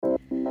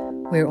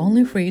We're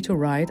only free to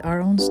write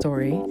our own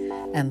story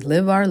and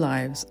live our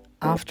lives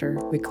after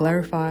we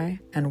clarify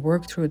and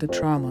work through the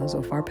traumas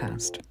of our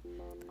past.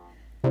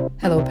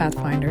 Hello,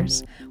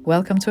 Pathfinders.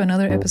 Welcome to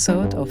another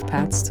episode of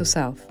Paths to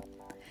Self.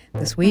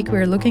 This week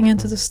we're looking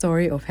into the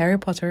story of Harry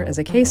Potter as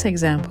a case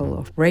example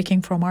of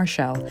breaking from our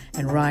shell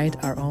and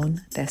write our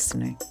own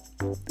destiny.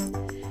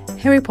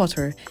 Harry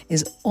Potter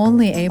is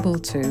only able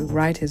to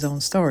write his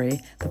own story,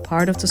 the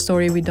part of the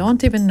story we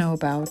don't even know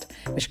about,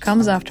 which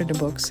comes after the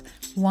books,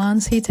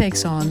 once he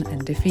takes on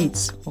and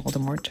defeats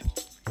Voldemort.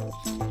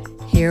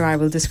 Here I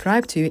will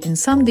describe to you in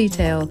some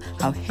detail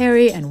how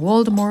Harry and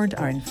Voldemort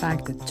are in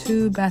fact the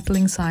two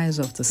battling sides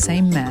of the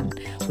same man,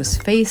 who is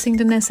facing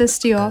the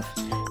necessity of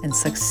and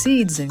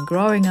succeeds in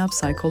growing up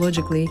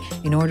psychologically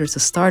in order to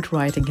start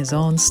writing his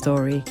own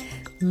story,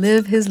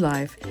 live his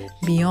life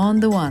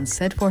beyond the one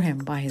set for him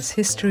by his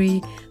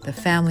history, the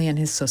family and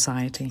his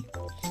society.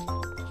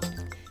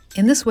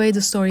 In this way,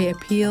 the story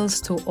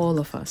appeals to all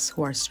of us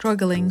who are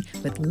struggling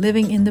with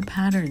living in the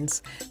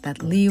patterns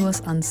that leave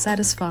us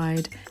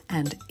unsatisfied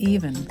and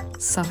even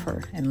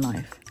suffer in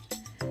life.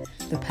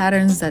 The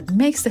patterns that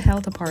makes the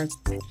healthy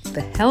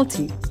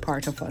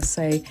part of us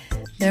say,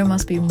 there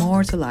must be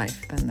more to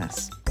life than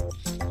this.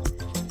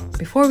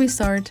 Before we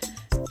start,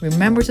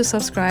 remember to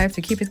subscribe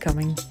to keep it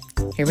coming.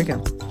 Here we go.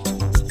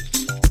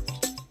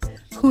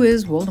 Who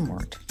is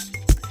Voldemort?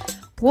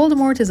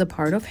 Voldemort is a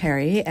part of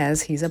Harry,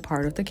 as he's a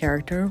part of the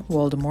character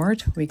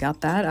Voldemort. We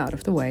got that out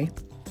of the way.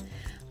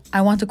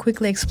 I want to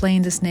quickly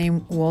explain this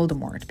name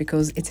Voldemort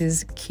because it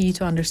is key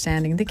to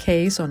understanding the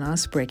case on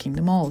us breaking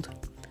the mold.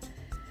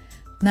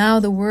 Now,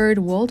 the word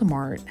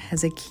Voldemort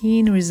has a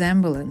keen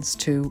resemblance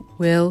to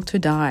will to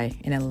die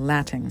in a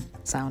Latin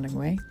sounding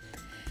way.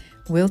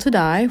 Will to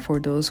die, for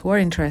those who are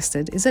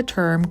interested, is a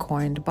term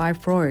coined by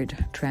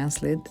Freud,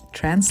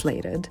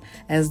 translated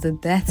as the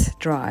death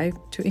drive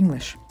to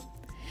English.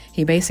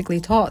 He basically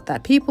taught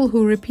that people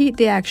who repeat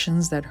the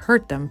actions that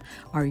hurt them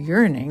are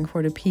yearning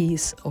for the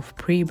peace of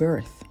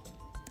pre-birth.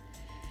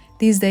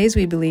 These days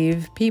we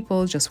believe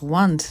people just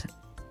want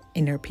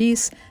inner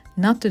peace,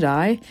 not to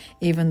die,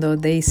 even though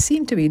they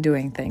seem to be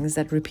doing things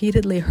that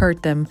repeatedly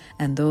hurt them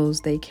and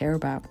those they care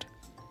about.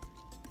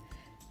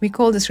 We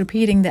call this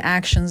repeating the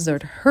actions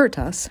that hurt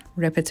us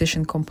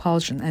repetition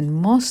compulsion, and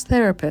most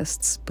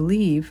therapists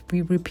believe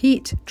we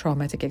repeat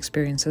traumatic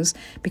experiences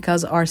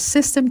because our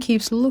system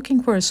keeps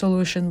looking for a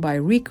solution by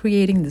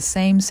recreating the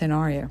same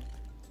scenario.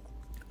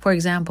 For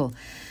example,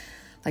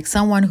 like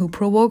someone who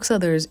provokes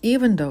others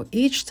even though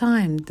each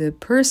time the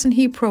person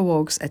he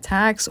provokes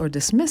attacks or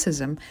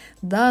dismisses him,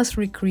 thus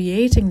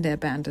recreating the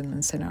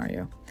abandonment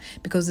scenario,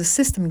 because the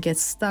system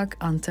gets stuck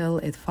until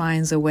it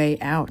finds a way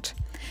out.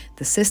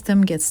 The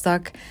system gets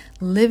stuck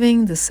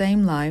living the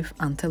same life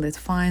until it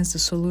finds the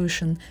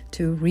solution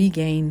to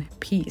regain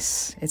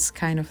peace. It's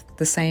kind of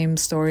the same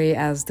story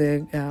as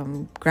the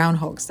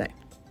Groundhog's Day.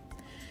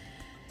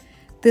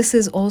 This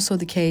is also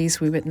the case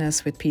we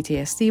witness with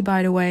PTSD,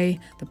 by the way,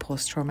 the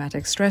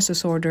post-traumatic stress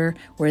disorder,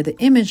 where the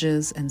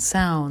images and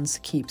sounds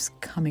keeps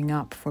coming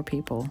up for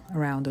people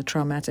around the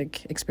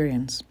traumatic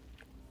experience.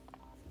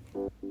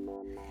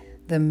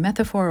 The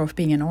metaphor of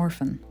being an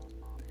orphan.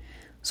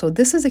 So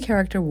this is the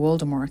character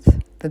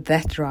Voldemort, the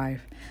death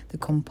drive, the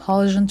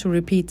compulsion to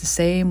repeat the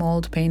same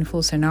old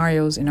painful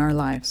scenarios in our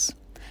lives.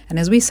 And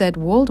as we said,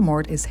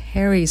 Voldemort is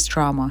Harry's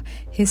trauma,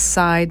 his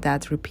side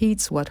that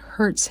repeats what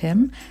hurts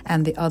him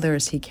and the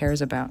others he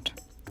cares about.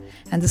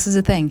 And this is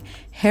the thing,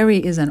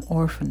 Harry is an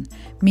orphan,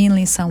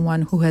 mainly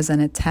someone who has an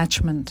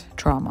attachment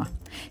trauma.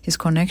 His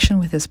connection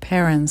with his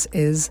parents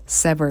is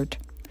severed.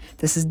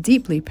 This is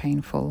deeply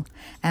painful,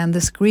 and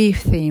this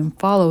grief theme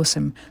follows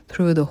him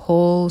through the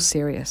whole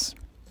series.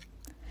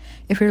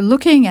 If you're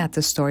looking at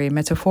the story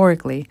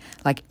metaphorically,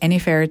 like any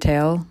fairy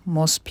tale,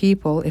 most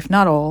people, if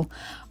not all,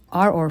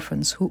 are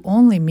orphans who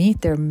only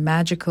meet their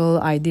magical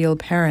ideal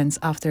parents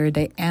after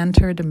they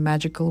enter the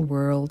magical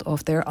world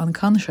of their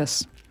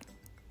unconscious.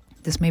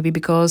 This may be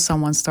because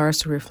someone starts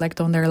to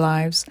reflect on their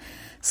lives,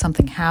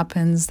 something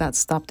happens that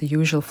stops the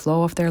usual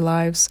flow of their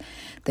lives,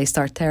 they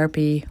start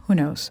therapy, who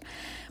knows.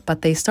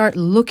 But they start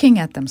looking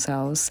at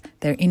themselves,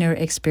 their inner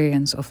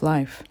experience of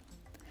life.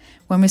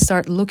 When we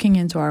start looking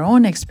into our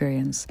own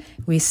experience,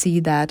 we see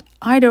that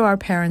either our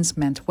parents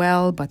meant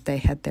well, but they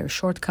had their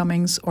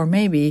shortcomings, or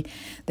maybe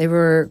they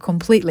were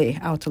completely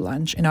out to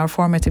lunch in our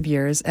formative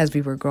years as we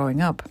were growing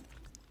up.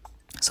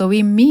 So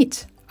we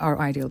meet our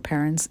ideal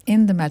parents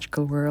in the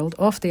magical world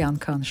of the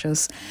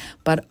unconscious,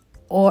 but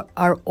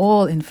are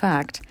all, in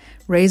fact,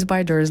 raised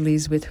by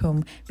Dursleys with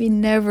whom we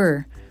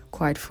never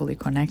quite fully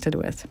connected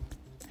with.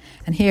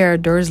 And here,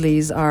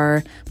 Dursleys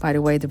are, by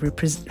the way, the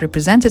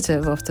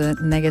representative of the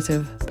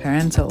negative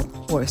parental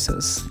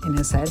voices in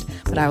his head,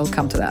 but I will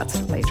come to that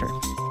later.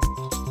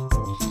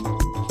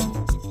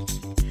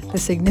 The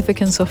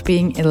significance of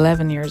being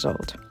 11 years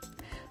old.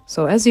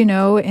 So as you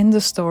know, in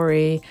the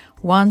story,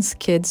 once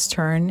kids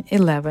turn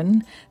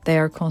 11, they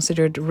are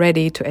considered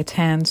ready to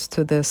attend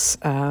to this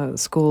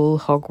school,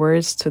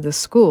 Hogwarts, to the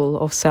school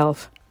of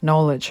self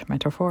knowledge,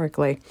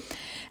 metaphorically.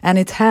 And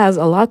it has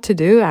a lot to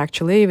do,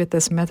 actually, with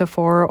this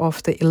metaphor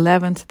of the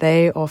 11th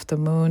day of the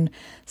moon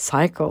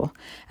cycle.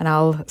 And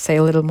I'll say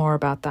a little more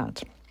about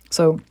that.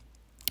 So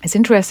it's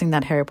interesting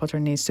that Harry Potter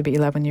needs to be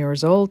 11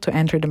 years old to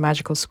enter the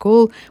magical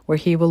school where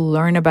he will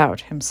learn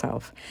about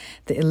himself.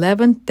 The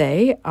 11th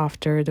day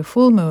after the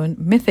full moon,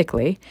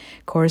 mythically,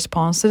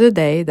 corresponds to the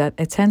day that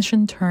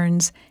attention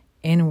turns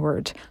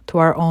inward to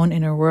our own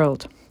inner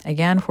world.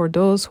 Again, for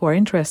those who are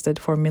interested,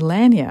 for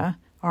millennia,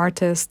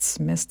 artists,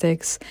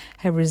 mystics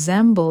have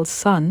resembled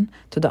sun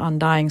to the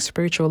undying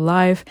spiritual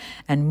life,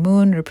 and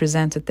moon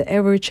represented the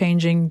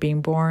ever-changing,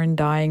 being born,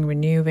 dying,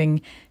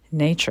 renewing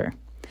nature.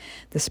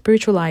 The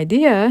spiritual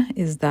idea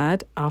is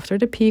that after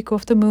the peak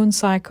of the moon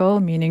cycle,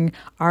 meaning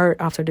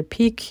after the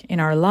peak in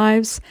our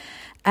lives,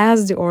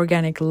 as the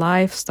organic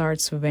life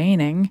starts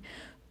waning,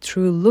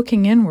 through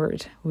looking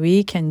inward,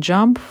 we can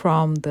jump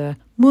from the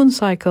moon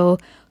cycle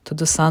to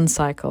the sun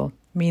cycle,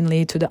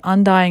 mainly to the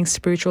undying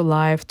spiritual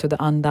life, to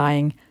the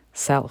undying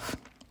self.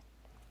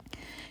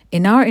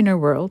 In our inner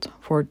world,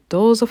 for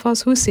those of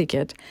us who seek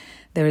it,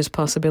 there is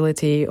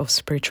possibility of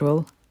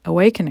spiritual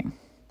awakening.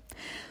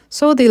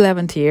 So the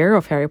 11th year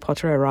of Harry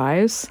Potter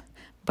arrives,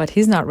 but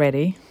he's not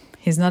ready,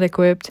 he's not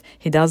equipped,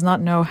 he does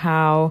not know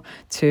how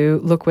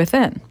to look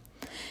within.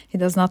 He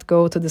does not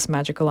go to this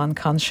magical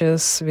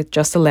unconscious with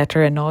just a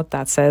letter and note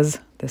that says,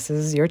 this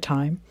is your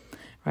time,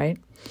 right?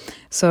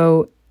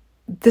 So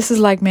this is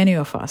like many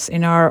of us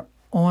in our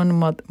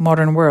own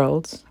modern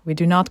world. We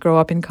do not grow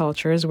up in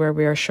cultures where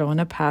we are shown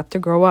a path to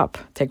grow up,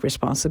 take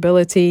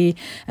responsibility,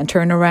 and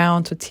turn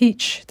around to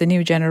teach the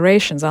new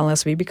generations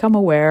unless we become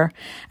aware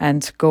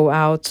and go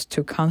out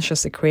to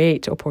consciously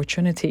create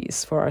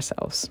opportunities for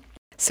ourselves.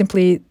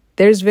 Simply,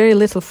 there's very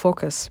little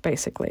focus,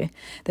 basically.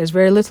 There's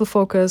very little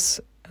focus,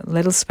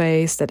 little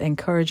space that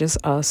encourages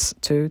us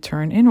to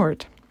turn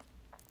inward.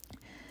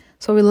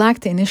 So we lack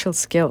the initial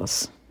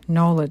skills,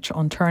 knowledge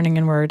on turning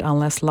inward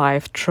unless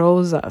life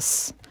throws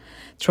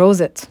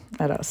it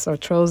at us or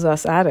throws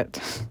us at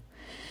it.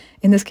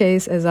 In this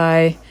case, as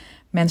I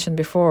mentioned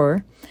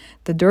before,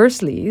 the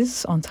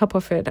Dursleys, on top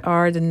of it,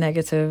 are the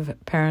negative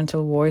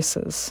parental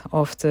voices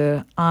of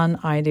the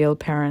unideal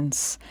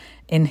parents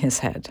in his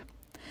head.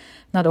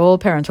 Not all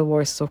parental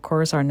voices, of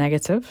course, are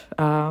negative,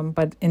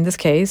 but in this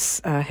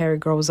case, Harry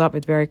grows up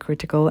with very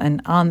critical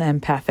and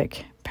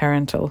unempathic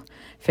parental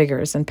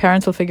figures. And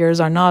parental figures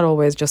are not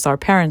always just our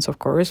parents, of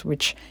course,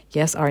 which,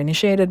 yes, are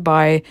initiated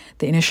by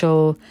the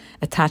initial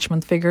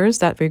attachment figures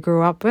that we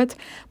grew up with.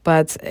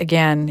 But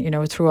again,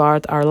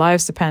 throughout our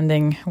lives,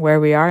 depending where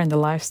we are in the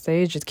life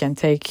stage, it can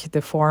take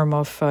the form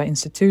of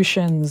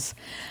institutions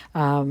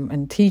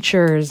and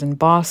teachers and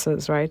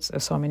bosses, right?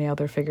 So many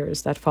other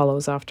figures that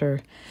follows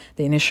after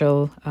the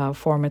initial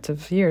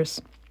formative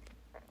years.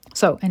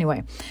 So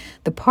anyway,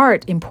 the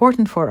part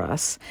important for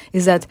us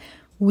is that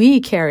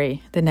we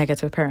carry the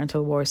negative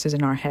parental voices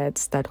in our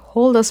heads that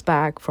hold us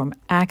back from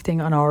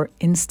acting on our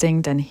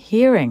instinct and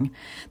hearing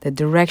the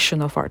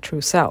direction of our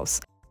true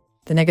selves.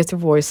 The negative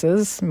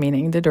voices,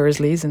 meaning the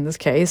Dursleys in this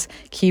case,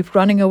 keep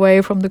running away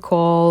from the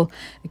call,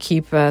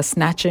 keep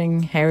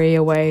snatching Harry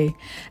away,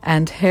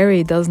 and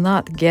Harry does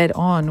not get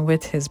on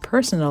with his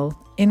personal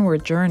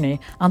inward journey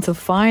until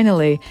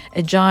finally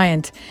a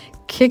giant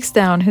kicks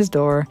down his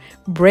door,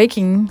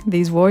 breaking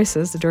these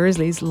voices, the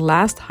Dursleys'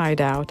 last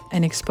hideout,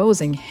 and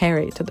exposing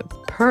Harry to the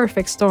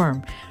perfect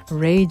storm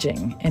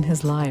raging in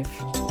his life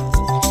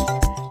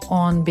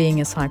on being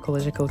a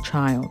psychological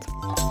child.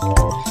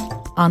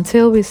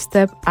 Until we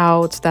step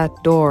out that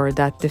door,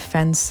 that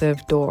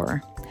defensive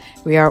door,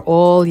 we are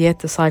all yet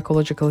the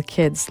psychological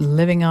kids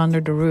living under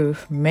the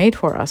roof made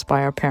for us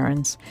by our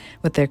parents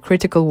with their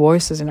critical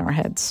voices in our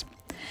heads.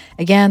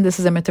 Again, this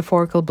is a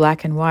metaphorical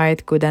black and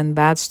white, good and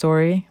bad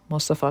story.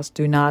 Most of us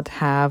do not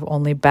have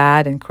only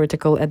bad and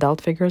critical adult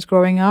figures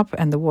growing up,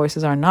 and the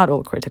voices are not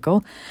all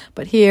critical.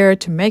 But here,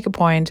 to make a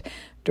point,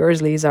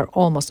 Dursleys are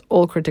almost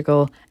all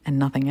critical and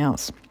nothing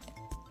else.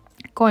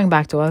 Going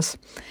back to us,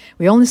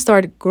 we only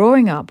start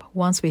growing up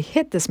once we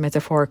hit this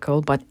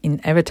metaphorical but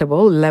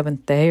inevitable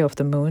 11th day of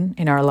the moon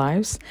in our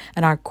lives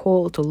and are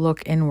called to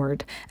look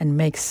inward and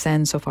make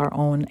sense of our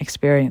own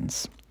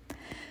experience.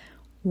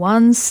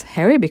 Once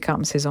Harry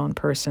becomes his own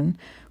person,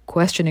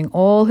 questioning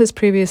all his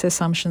previous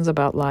assumptions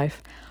about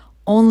life,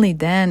 only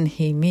then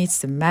he meets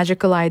the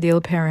magical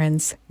ideal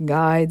parents,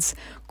 guides,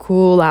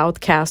 cool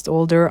outcast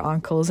older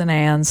uncles and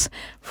aunts,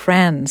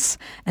 friends,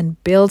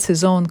 and builds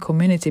his own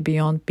community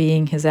beyond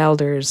being his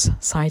elder's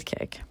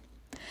sidekick.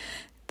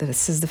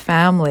 This is the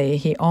family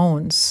he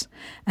owns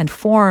and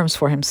forms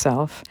for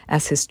himself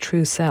as his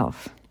true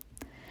self.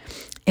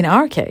 In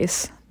our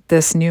case,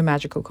 this new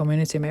magical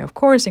community may, of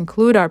course,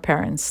 include our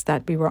parents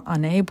that we were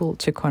unable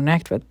to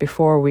connect with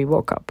before we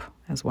woke up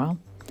as well.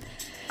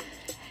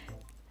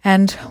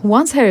 And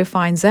once Harry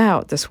finds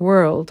out this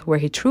world where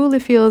he truly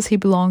feels he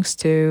belongs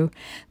to,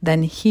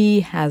 then he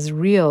has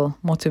real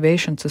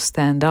motivation to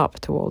stand up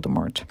to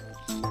Voldemort.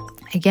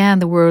 Again,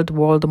 the word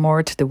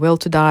Voldemort, the will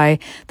to die,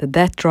 the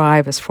death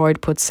drive, as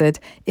Freud puts it,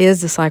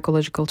 is the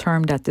psychological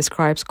term that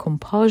describes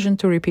compulsion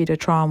to repeat a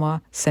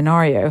trauma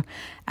scenario,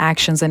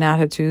 actions and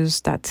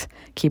attitudes that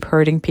keep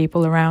hurting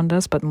people around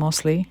us, but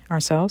mostly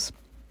ourselves.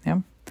 Yeah.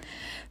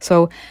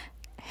 So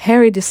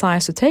Harry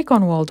decides to take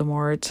on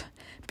Voldemort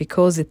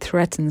because it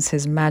threatens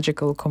his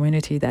magical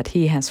community that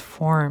he has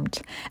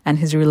formed and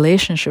his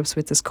relationships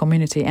with this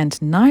community, and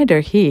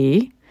neither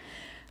he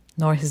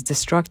nor his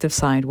destructive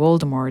side,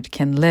 Voldemort,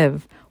 can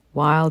live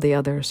while the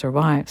other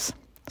survives.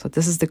 So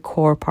this is the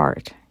core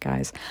part,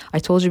 guys. I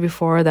told you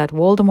before that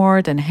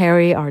Voldemort and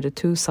Harry are the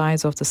two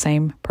sides of the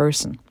same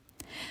person.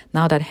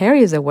 Now that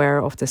Harry is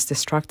aware of this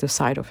destructive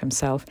side of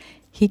himself,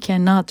 he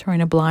cannot turn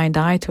a blind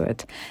eye to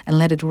it and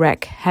let it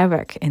wreak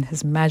havoc in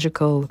his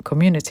magical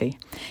community.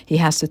 He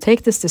has to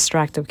take this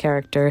destructive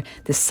character,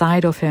 the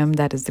side of him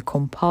that is the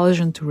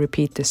compulsion to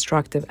repeat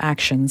destructive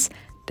actions,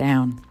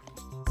 down.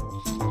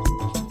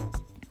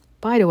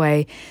 By the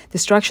way,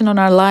 destruction on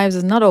our lives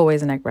is not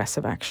always an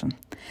aggressive action.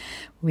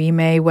 We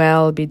may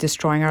well be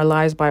destroying our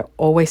lives by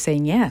always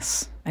saying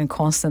yes and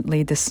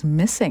constantly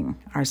dismissing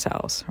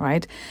ourselves,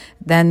 right?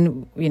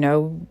 Then,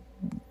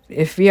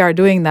 if we are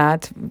doing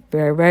that,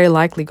 we're very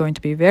likely going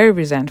to be very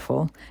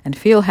resentful and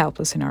feel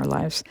helpless in our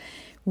lives,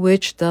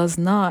 which does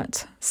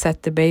not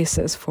set the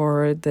basis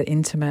for the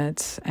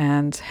intimate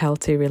and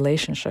healthy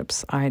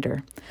relationships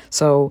either.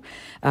 So,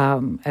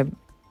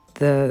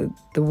 the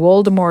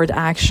Voldemort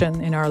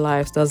action in our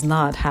lives does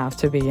not have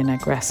to be an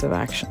aggressive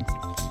action.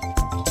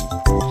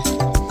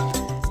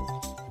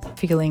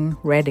 Feeling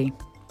ready.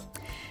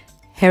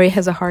 Harry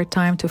has a hard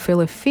time to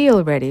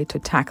feel ready to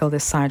tackle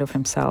this side of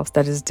himself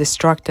that is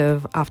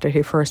destructive after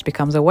he first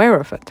becomes aware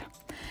of it.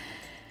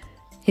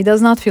 He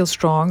does not feel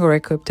strong or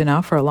equipped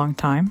enough for a long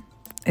time.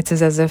 It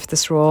is as if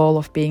this role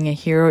of being a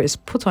hero is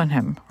put on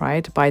him,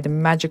 right, by the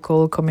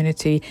magical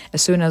community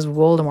as soon as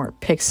Voldemort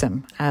picks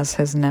him as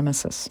his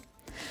nemesis.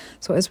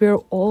 So as we are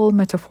all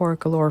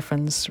metaphorical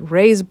orphans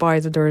raised by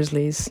the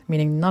Dursleys,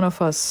 meaning none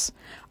of us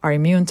are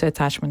immune to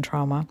attachment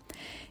trauma,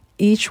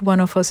 each one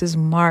of us is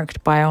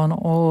marked by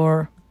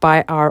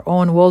our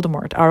own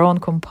Voldemort, our own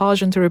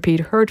compulsion to repeat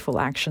hurtful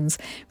actions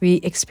we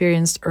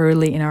experienced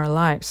early in our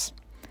lives.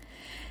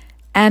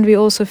 And we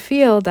also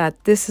feel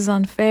that this is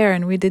unfair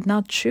and we did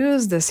not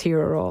choose this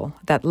hero role,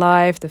 that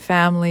life, the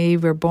family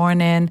we're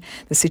born in,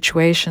 the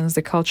situations,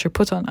 the culture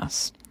put on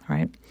us,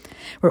 right?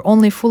 We're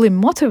only fully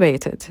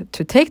motivated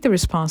to take the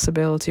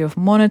responsibility of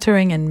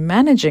monitoring and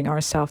managing our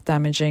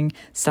self-damaging,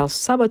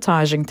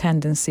 self-sabotaging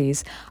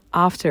tendencies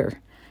after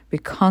we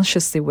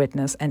consciously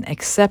witness and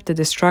accept the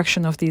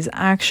destruction of these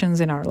actions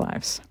in our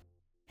lives.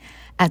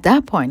 At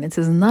that point, it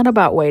is not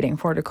about waiting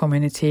for the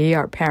community,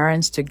 our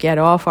parents to get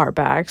off our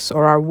backs,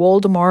 or our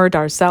Voldemort,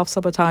 our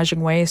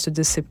self-sabotaging ways to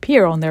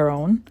disappear on their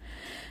own,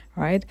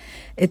 right?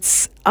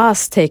 It's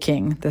us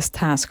taking this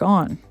task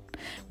on.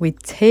 We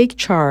take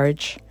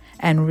charge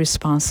and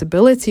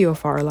responsibility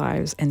of our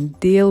lives and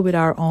deal with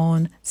our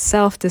own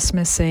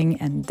self-dismissing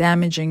and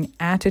damaging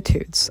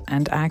attitudes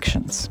and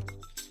actions.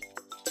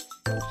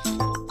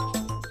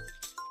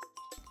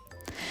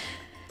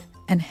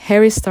 And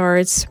Harry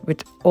starts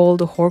with all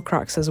the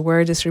Horcruxes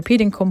where this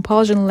repeating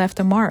compulsion left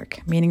a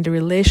mark, meaning the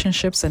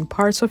relationships and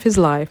parts of his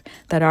life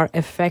that are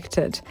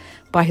affected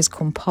by his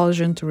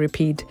compulsion to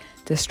repeat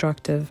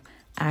destructive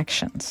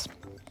actions.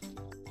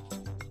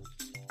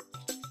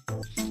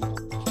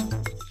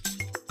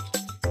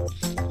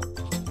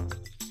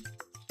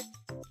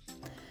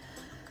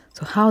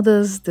 So how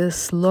does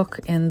this look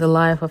in the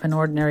life of an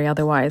ordinary,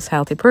 otherwise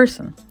healthy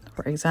person?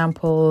 For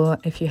example,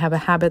 if you have a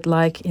habit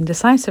like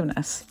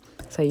indecisiveness,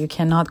 say you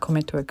cannot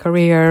commit to a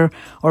career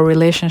or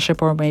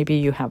relationship, or maybe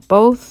you have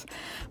both,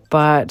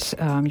 but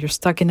you're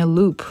stuck in a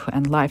loop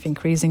and life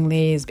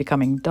increasingly is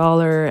becoming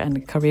duller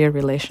and career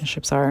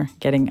relationships are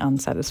getting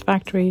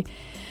unsatisfactory,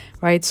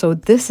 right? So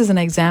this is an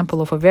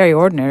example of a very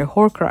ordinary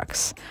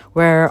Horcrux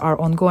where our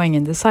ongoing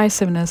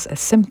indecisiveness, a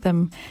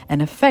symptom, an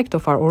effect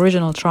of our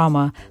original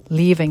trauma,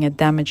 leaving a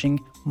damaging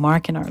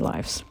mark in our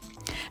lives.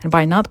 And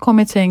by not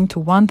committing to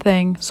one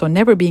thing, so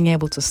never being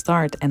able to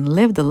start and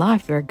live the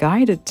life we're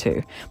guided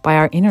to by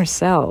our inner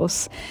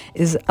selves,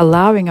 is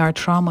allowing our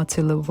trauma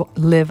to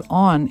live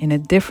on in a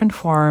different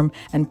form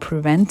and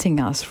preventing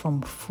us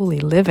from fully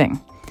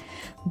living.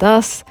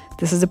 Thus,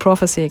 this is the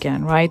prophecy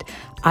again, right?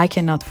 I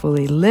cannot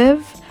fully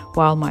live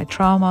while my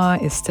trauma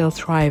is still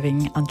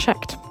thriving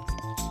unchecked.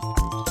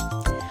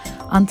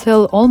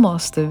 Until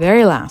almost the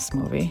very last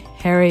movie,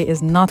 Harry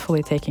is not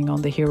fully taking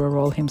on the hero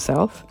role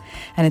himself,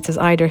 and it is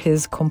either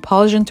his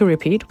compulsion to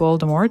repeat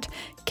Voldemort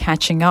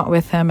catching up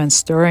with him and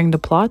stirring the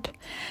plot,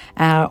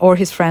 or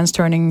his friends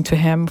turning to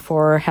him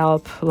for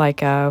help, like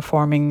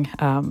forming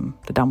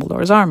the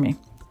Dumbledore's army.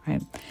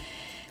 Right?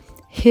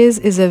 His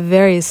is a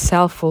very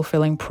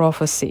self-fulfilling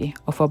prophecy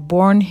of a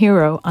born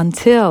hero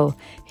until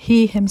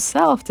he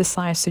himself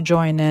decides to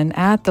join in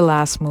at the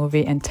last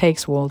movie and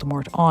takes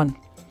Voldemort on.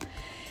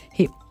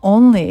 He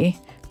only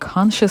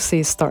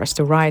consciously starts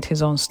to write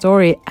his own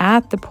story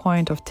at the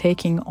point of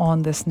taking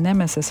on this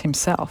nemesis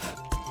himself.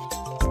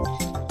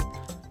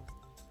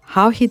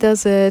 How he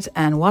does it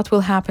and what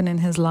will happen in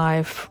his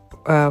life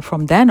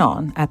from then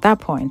on, at that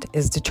point,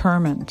 is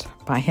determined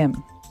by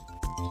him.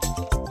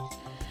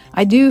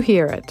 I do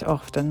hear it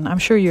often. I'm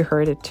sure you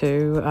heard it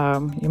too.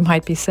 You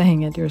might be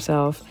saying it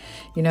yourself.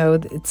 You know,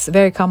 it's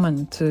very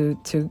common to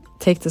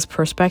take this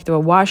perspective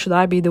of, why should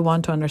I be the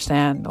one to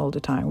understand all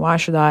the time? Why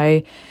should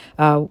I,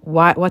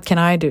 what can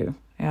I do?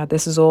 Yeah,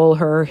 this is all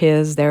her,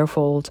 his, their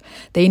fault.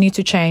 They need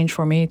to change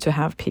for me to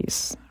have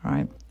peace,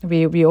 right?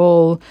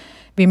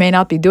 We may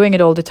not be doing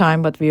it all the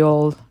time, but we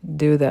all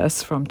do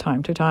this from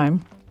time to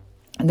time.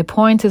 And the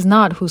point is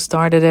not who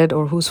started it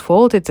or whose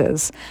fault it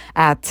is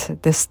at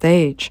this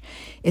stage.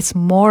 It's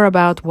more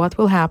about what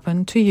will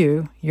happen to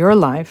you, your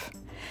life,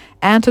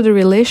 and to the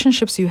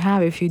relationships you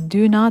have if you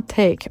do not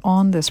take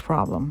on this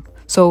problem.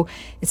 So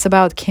it's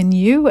about, can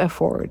you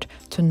afford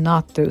to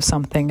not do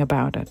something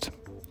about it?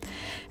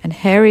 And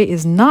Harry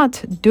is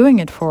not doing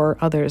it for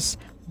others,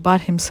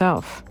 but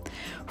himself.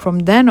 From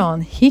then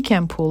on, he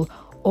can pull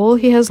all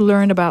he has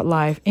learned about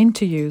life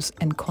into use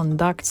and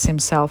conducts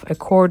himself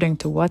according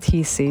to what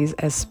he sees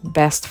as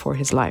best for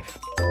his life.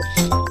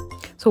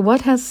 So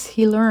what has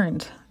he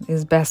learned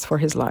is best for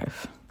his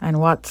life, and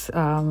what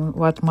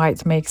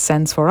might make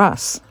sense for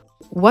us?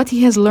 What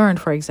he has learned,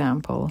 for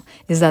example,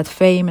 is that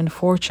fame and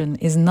fortune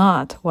is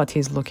not what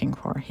he's looking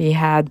for. He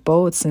had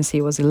both since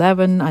he was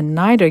 11, and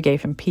neither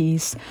gave him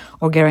peace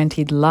or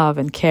guaranteed love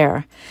and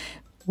care,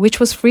 which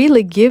was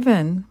freely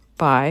given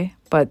by,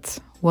 but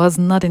was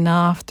not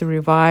enough to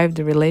revive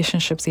the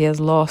relationships he has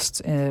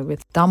lost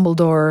with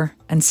Dumbledore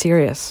and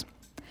Sirius.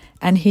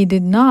 And he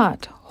did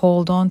not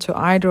hold on to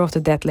either of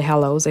the Deathly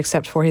Hallows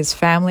except for his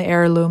family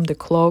heirloom, the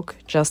cloak,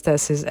 just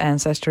as his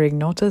ancestor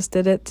Ignotus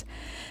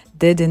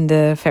did in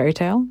the fairy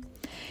tale.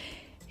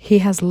 He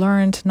has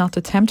learned not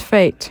to tempt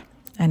fate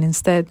and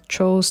instead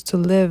chose to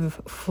live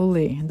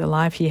fully the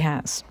life he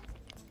has.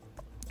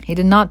 He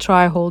did not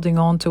try holding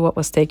on to what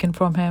was taken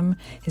from him,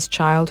 his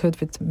childhood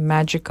with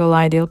magical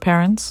ideal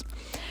parents,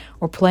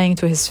 or playing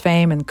to his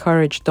fame and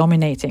courage,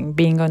 dominating,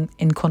 being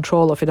in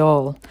control of it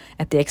all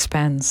at the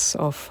expense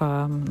of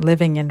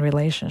living in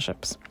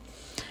relationships.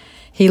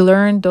 He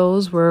learned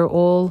those were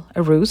all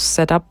a ruse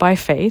set up by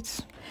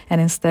fate,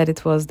 and instead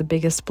it was the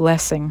biggest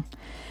blessing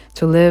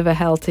to live a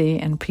healthy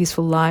and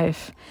peaceful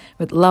life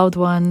with loved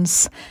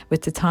ones,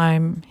 with the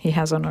time he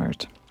has on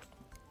earth.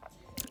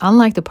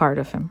 Unlike the part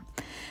of him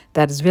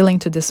that is willing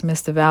to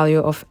dismiss the value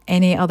of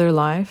any other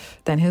life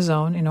than his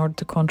own in order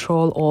to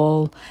control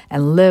all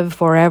and live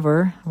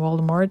forever,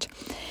 Voldemort,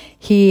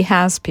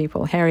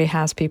 Harry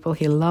has people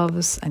he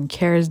loves and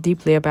cares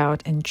deeply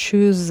about and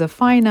chooses a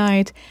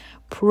finite,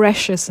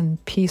 precious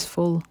and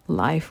peaceful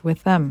life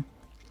with them.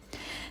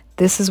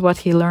 This is what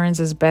he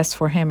learns is best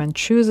for him and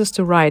chooses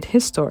to write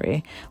his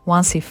story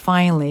once he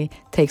finally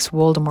takes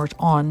Voldemort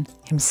on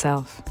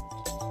himself.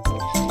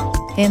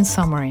 In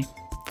summary,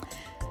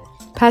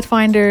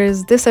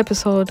 Pathfinders, this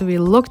episode we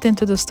looked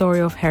into the story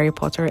of Harry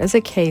Potter as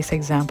a case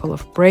example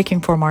of breaking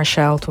from our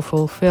shell to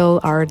fulfill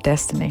our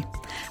destiny.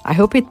 I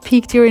hope it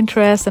piqued your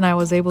interest and I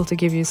was able to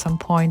give you some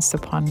points to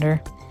ponder.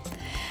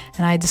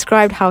 And I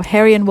described how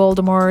Harry and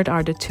Voldemort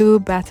are the two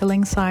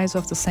battling sides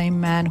of the same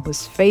man who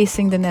is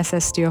facing the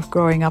necessity of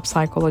growing up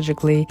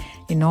psychologically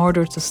in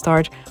order to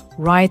start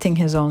writing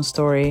his own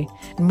story.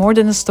 And more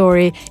than a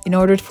story, in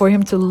order for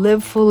him to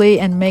live fully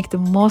and make the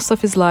most of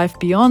his life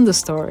beyond the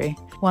story,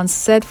 once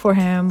set for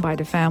him by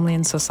the family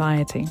and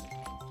society.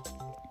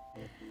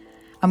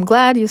 I'm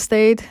glad you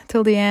stayed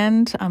till the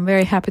end. I'm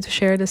very happy to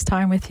share this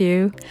time with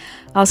you.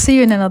 I'll see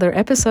you in another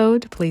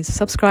episode. Please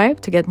subscribe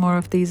to get more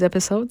of these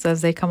episodes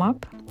as they come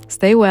up.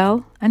 Stay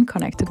well and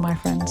connected, my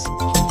friends.